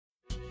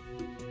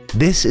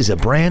This is a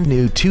brand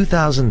new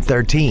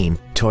 2013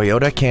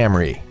 Toyota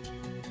Camry.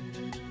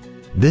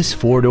 This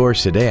four-door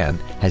sedan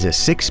has a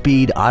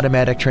 6-speed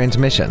automatic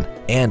transmission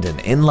and an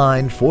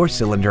inline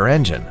 4-cylinder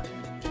engine.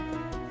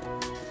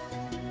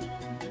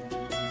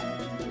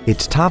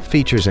 Its top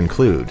features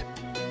include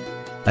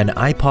an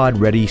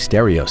iPod-ready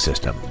stereo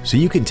system so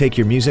you can take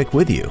your music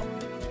with you,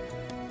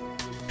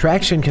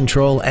 traction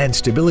control and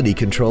stability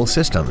control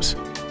systems,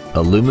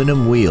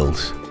 aluminum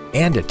wheels,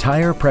 and a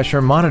tire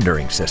pressure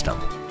monitoring system.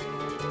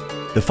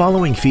 The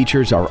following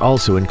features are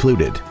also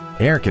included: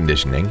 air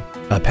conditioning,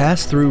 a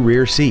pass-through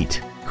rear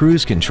seat,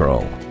 cruise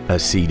control, a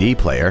CD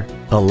player,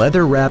 a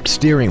leather-wrapped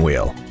steering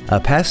wheel, a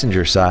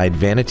passenger side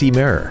vanity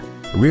mirror,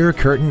 rear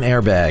curtain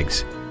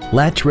airbags,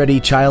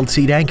 latch-ready child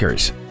seat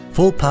anchors,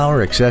 full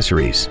power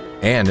accessories,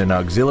 and an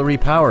auxiliary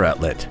power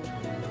outlet.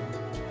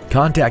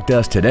 Contact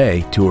us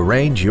today to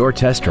arrange your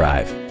test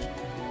drive.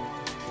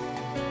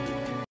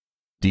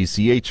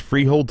 DCH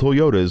Freehold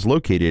Toyota is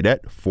located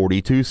at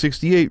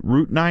 4268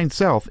 Route 9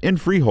 South in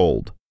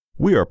Freehold.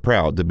 We are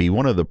proud to be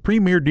one of the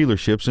premier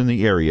dealerships in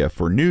the area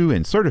for new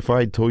and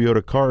certified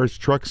Toyota cars,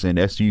 trucks, and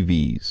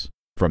SUVs.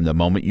 From the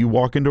moment you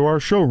walk into our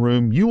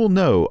showroom, you will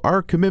know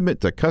our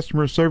commitment to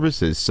customer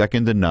service is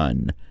second to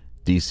none.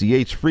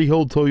 DCH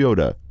Freehold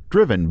Toyota,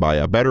 driven by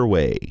a better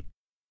way.